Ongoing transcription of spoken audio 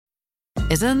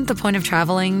Isn't the point of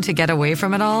traveling to get away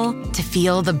from it all? To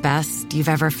feel the best you've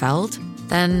ever felt?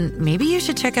 Then maybe you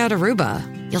should check out Aruba.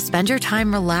 You'll spend your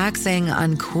time relaxing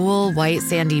on cool, white,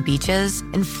 sandy beaches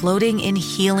and floating in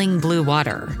healing blue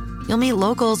water. You'll meet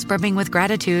locals brimming with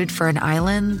gratitude for an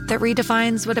island that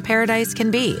redefines what a paradise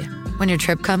can be. When your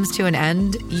trip comes to an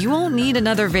end, you won't need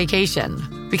another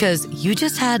vacation because you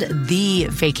just had the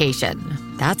vacation.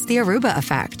 That's the Aruba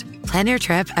effect. Plan your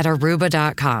trip at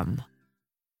Aruba.com.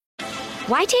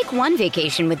 Why take one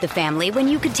vacation with the family when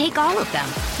you could take all of them?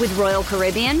 With Royal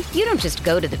Caribbean, you don't just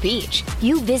go to the beach.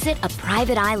 You visit a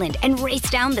private island and race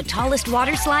down the tallest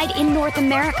water slide in North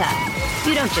America.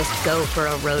 You don't just go for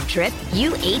a road trip.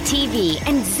 You ATV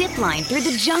and zip line through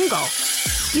the jungle.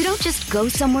 You don't just go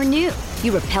somewhere new.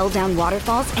 You rappel down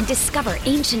waterfalls and discover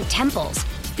ancient temples.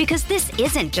 Because this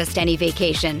isn't just any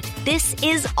vacation. This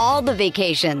is all the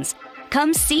vacations.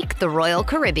 Come seek the Royal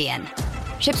Caribbean.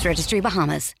 Ships Registry,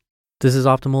 Bahamas. This is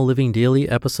Optimal Living Daily,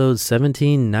 episode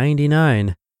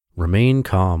 1799, Remain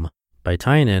Calm, by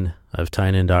Tynan of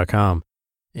Tynan.com.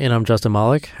 And I'm Justin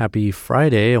Malik. Happy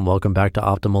Friday, and welcome back to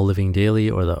Optimal Living Daily,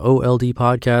 or the OLD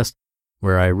podcast,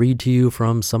 where I read to you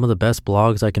from some of the best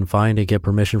blogs I can find and get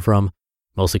permission from,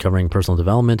 mostly covering personal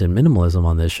development and minimalism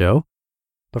on this show.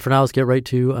 But for now, let's get right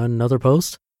to another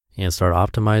post and start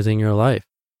optimizing your life.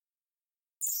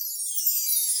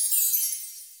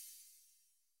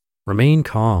 Remain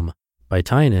Calm, by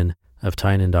Tynan of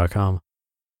Tynan.com.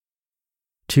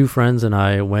 Two friends and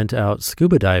I went out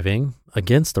scuba diving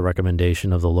against the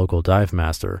recommendation of the local dive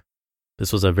master.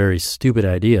 This was a very stupid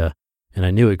idea, and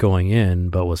I knew it going in,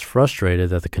 but was frustrated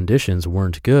that the conditions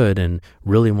weren't good and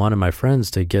really wanted my friends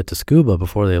to get to scuba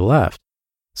before they left.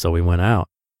 So we went out.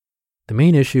 The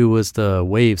main issue was the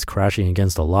waves crashing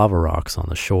against the lava rocks on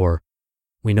the shore.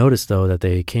 We noticed, though, that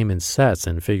they came in sets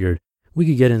and figured we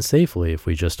could get in safely if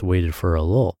we just waited for a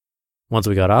lull. Once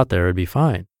we got out there, it'd be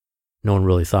fine. No one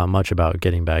really thought much about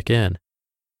getting back in.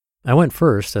 I went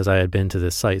first, as I had been to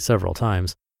this site several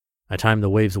times. I timed the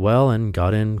waves well and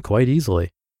got in quite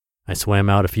easily. I swam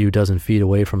out a few dozen feet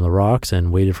away from the rocks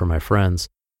and waited for my friends.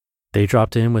 They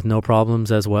dropped in with no problems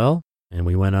as well, and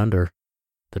we went under.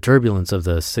 The turbulence of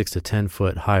the 6 to 10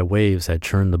 foot high waves had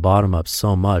churned the bottom up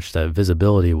so much that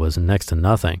visibility was next to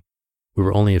nothing. We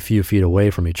were only a few feet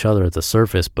away from each other at the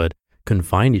surface, but couldn't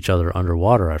find each other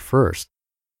underwater at first.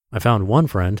 I found one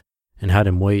friend and had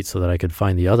him wait so that I could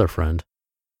find the other friend.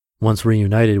 Once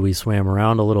reunited, we swam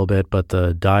around a little bit, but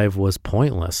the dive was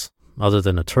pointless. Other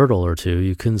than a turtle or two,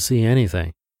 you couldn't see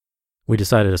anything. We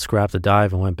decided to scrap the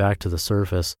dive and went back to the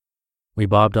surface. We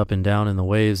bobbed up and down in the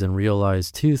waves and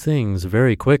realized two things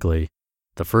very quickly.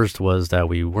 The first was that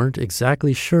we weren't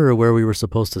exactly sure where we were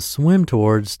supposed to swim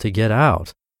towards to get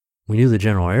out. We knew the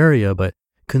general area, but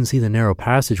couldn't see the narrow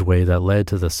passageway that led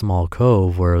to the small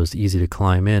cove where it was easy to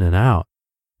climb in and out.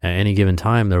 At any given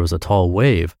time, there was a tall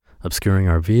wave obscuring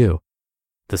our view.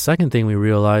 The second thing we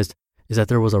realized is that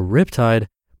there was a riptide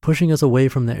pushing us away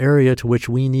from the area to which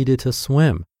we needed to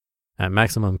swim. At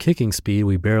maximum kicking speed,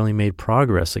 we barely made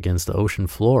progress against the ocean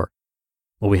floor.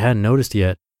 What we hadn't noticed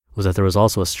yet was that there was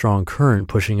also a strong current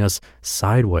pushing us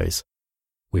sideways.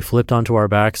 We flipped onto our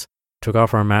backs, took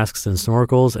off our masks and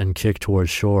snorkels, and kicked towards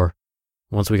shore.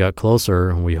 Once we got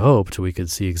closer, we hoped we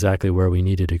could see exactly where we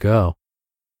needed to go.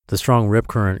 The strong rip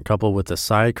current coupled with the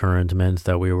side current meant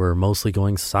that we were mostly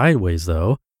going sideways,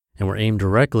 though, and were aimed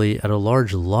directly at a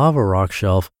large lava rock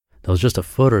shelf that was just a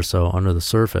foot or so under the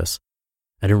surface.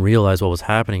 I didn't realize what was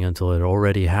happening until it had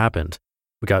already happened.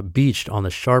 We got beached on the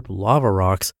sharp lava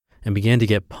rocks and began to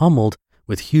get pummeled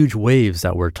with huge waves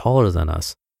that were taller than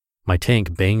us. My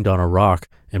tank banged on a rock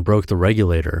and broke the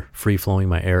regulator, free-flowing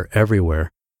my air everywhere.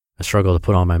 I struggled to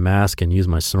put on my mask and use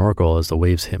my snorkel as the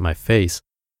waves hit my face.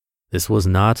 This was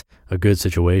not a good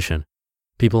situation.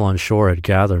 People on shore had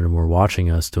gathered and were watching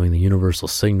us doing the universal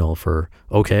signal for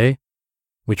okay.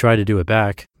 We tried to do it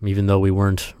back, even though we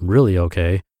weren't really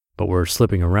okay, but were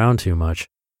slipping around too much.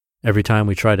 Every time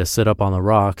we tried to sit up on the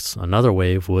rocks, another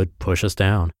wave would push us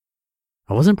down.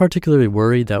 I wasn't particularly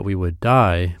worried that we would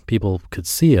die. People could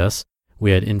see us.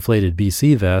 We had inflated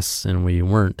BC vests, and we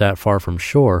weren't that far from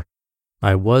shore.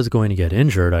 I was going to get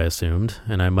injured, I assumed,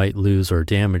 and I might lose or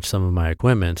damage some of my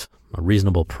equipment, a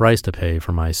reasonable price to pay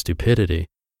for my stupidity.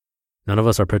 None of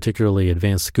us are particularly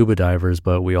advanced scuba divers,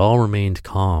 but we all remained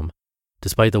calm.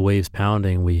 Despite the waves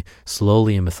pounding, we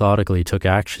slowly and methodically took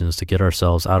actions to get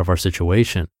ourselves out of our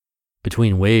situation.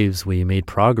 Between waves, we made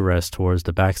progress towards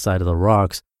the backside of the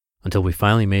rocks until we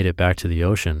finally made it back to the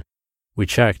ocean. We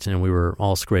checked and we were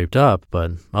all scraped up,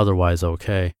 but otherwise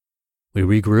okay. We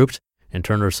regrouped and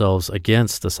turned ourselves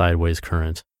against the sideways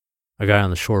current. A guy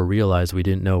on the shore realized we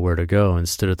didn't know where to go and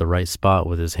stood at the right spot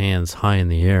with his hands high in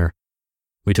the air.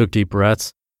 We took deep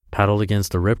breaths, paddled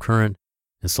against the rip current,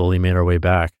 and slowly made our way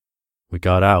back. We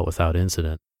got out without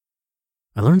incident.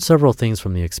 I learned several things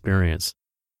from the experience.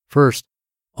 First,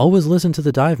 always listen to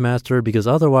the dive master because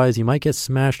otherwise you might get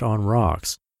smashed on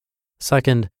rocks.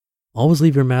 Second, always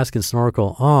leave your mask and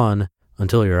snorkel on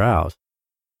until you're out.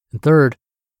 And third,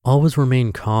 always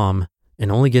remain calm and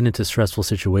only get into stressful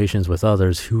situations with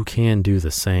others who can do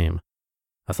the same.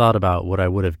 I thought about what I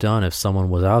would have done if someone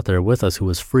was out there with us who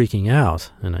was freaking out,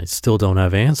 and I still don't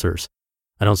have answers.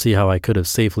 I don't see how I could have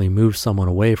safely moved someone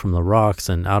away from the rocks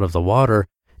and out of the water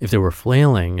if they were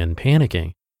flailing and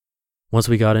panicking. Once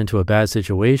we got into a bad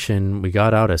situation, we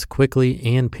got out as quickly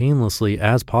and painlessly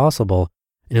as possible,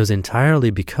 and it was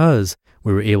entirely because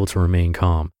we were able to remain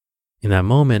calm. In that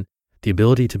moment, the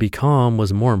ability to be calm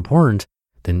was more important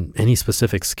than any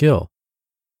specific skill.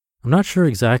 I'm not sure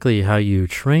exactly how you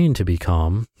train to be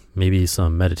calm, maybe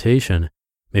some meditation,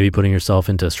 maybe putting yourself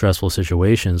into stressful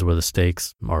situations where the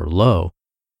stakes are low.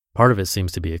 Part of it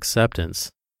seems to be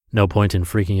acceptance. No point in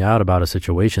freaking out about a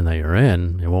situation that you're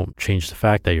in. It won't change the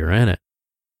fact that you're in it.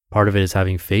 Part of it is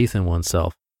having faith in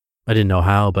oneself. I didn't know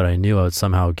how, but I knew I would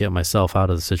somehow get myself out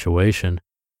of the situation.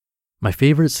 My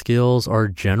favorite skills are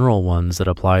general ones that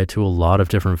apply to a lot of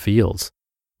different fields.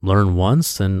 Learn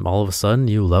once and all of a sudden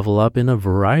you level up in a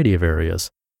variety of areas.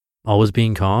 Always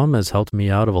being calm has helped me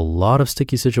out of a lot of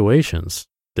sticky situations.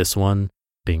 This one,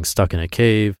 being stuck in a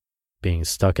cave, being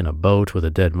stuck in a boat with a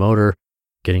dead motor,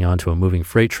 getting onto a moving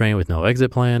freight train with no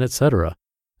exit plan, etc.,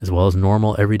 as well as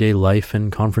normal everyday life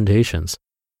and confrontations.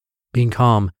 Being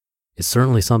calm is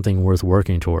certainly something worth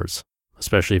working towards,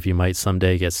 especially if you might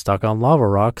someday get stuck on lava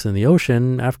rocks in the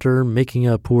ocean after making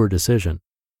a poor decision.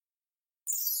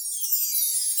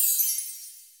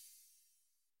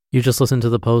 You just listened to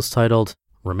the post titled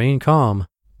Remain Calm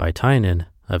by Tynan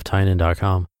of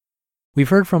Tynan.com. We've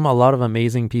heard from a lot of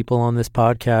amazing people on this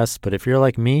podcast, but if you're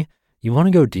like me, you want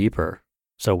to go deeper.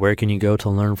 So where can you go to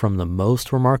learn from the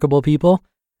most remarkable people?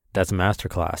 That's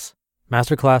Masterclass.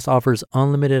 Masterclass offers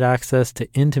unlimited access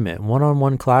to intimate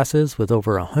one-on-one classes with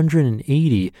over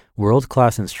 180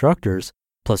 world-class instructors,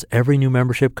 plus every new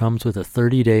membership comes with a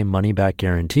 30-day money-back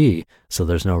guarantee, so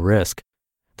there's no risk.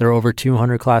 There are over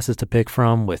 200 classes to pick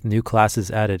from, with new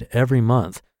classes added every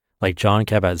month, like Jon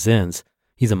Kabat-Zinn's.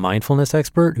 He's a mindfulness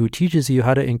expert who teaches you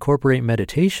how to incorporate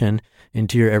meditation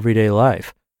into your everyday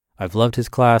life. I've loved his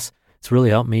class. It's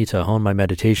really helped me to hone my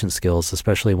meditation skills,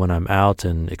 especially when I'm out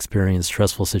and experience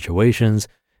stressful situations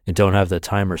and don't have the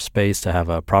time or space to have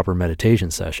a proper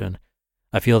meditation session.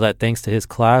 I feel that thanks to his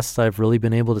class, I've really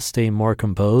been able to stay more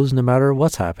composed no matter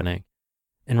what's happening.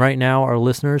 And right now, our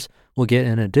listeners will get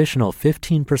an additional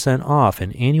 15% off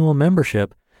an annual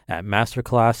membership at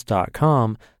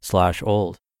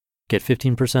masterclass.com/old. Get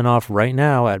 15% off right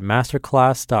now at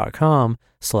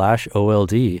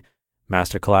masterclass.com/OLD,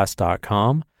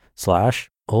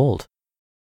 masterclass.com/old.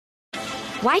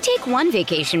 Why take one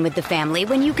vacation with the family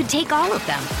when you could take all of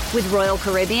them? With Royal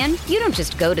Caribbean, you don't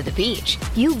just go to the beach.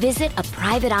 You visit a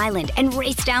private island and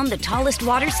race down the tallest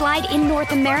water slide in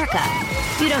North America.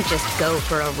 You don't just go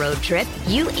for a road trip.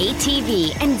 You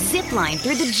ATV and zip line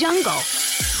through the jungle.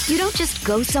 You don't just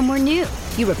go somewhere new.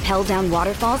 You rappel down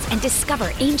waterfalls and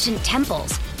discover ancient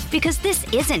temples. Because this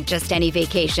isn't just any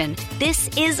vacation. This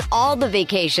is all the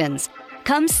vacations.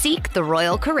 Come seek the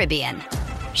Royal Caribbean.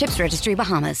 Ships Registry,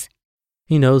 Bahamas.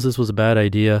 He knows this was a bad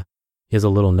idea. He has a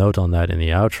little note on that in the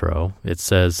outro. It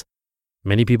says,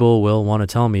 "Many people will want to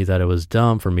tell me that it was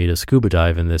dumb for me to scuba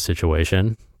dive in this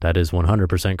situation. That is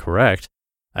 100% correct.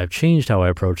 I've changed how I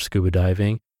approach scuba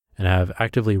diving and have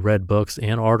actively read books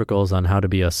and articles on how to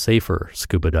be a safer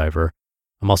scuba diver.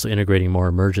 I'm also integrating more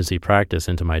emergency practice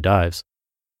into my dives."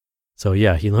 So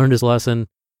yeah, he learned his lesson,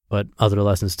 but other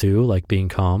lessons too, like being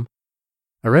calm.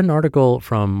 I read an article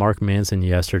from Mark Manson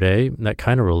yesterday that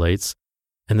kind of relates.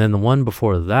 And then the one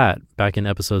before that, back in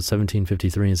episodes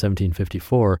 1753 and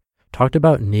 1754, talked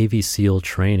about Navy SEAL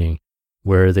training,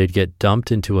 where they'd get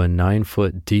dumped into a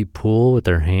 9-foot deep pool with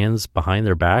their hands behind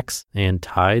their backs and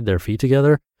tied their feet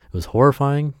together. It was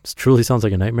horrifying. It truly sounds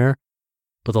like a nightmare.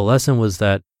 But the lesson was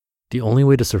that the only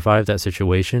way to survive that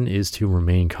situation is to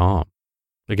remain calm.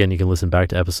 Again, you can listen back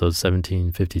to episode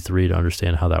 1753 to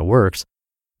understand how that works.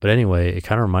 But anyway, it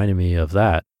kind of reminded me of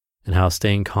that, and how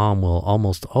staying calm will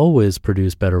almost always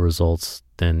produce better results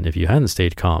than if you hadn't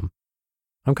stayed calm.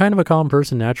 I'm kind of a calm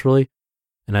person naturally,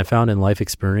 and I found in life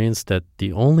experience that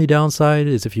the only downside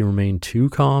is if you remain too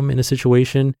calm in a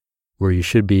situation where you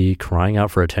should be crying out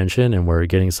for attention and where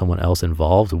getting someone else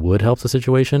involved would help the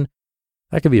situation.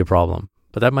 That could be a problem,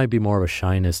 but that might be more of a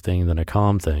shyness thing than a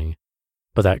calm thing.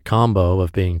 But that combo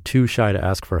of being too shy to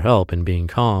ask for help and being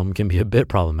calm can be a bit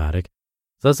problematic.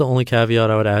 So that's the only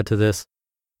caveat I would add to this.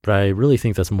 But I really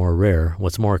think that's more rare.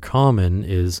 What's more common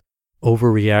is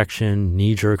overreaction,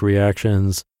 knee-jerk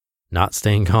reactions, not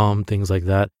staying calm, things like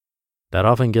that. That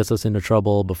often gets us into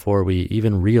trouble before we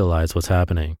even realize what's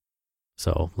happening.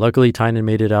 So luckily, Tynan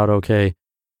made it out okay.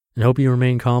 And hope you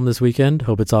remain calm this weekend.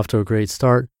 Hope it's off to a great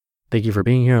start. Thank you for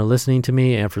being here and listening to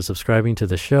me and for subscribing to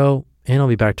the show. And I'll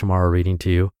be back tomorrow reading to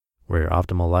you where your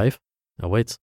optimal life awaits.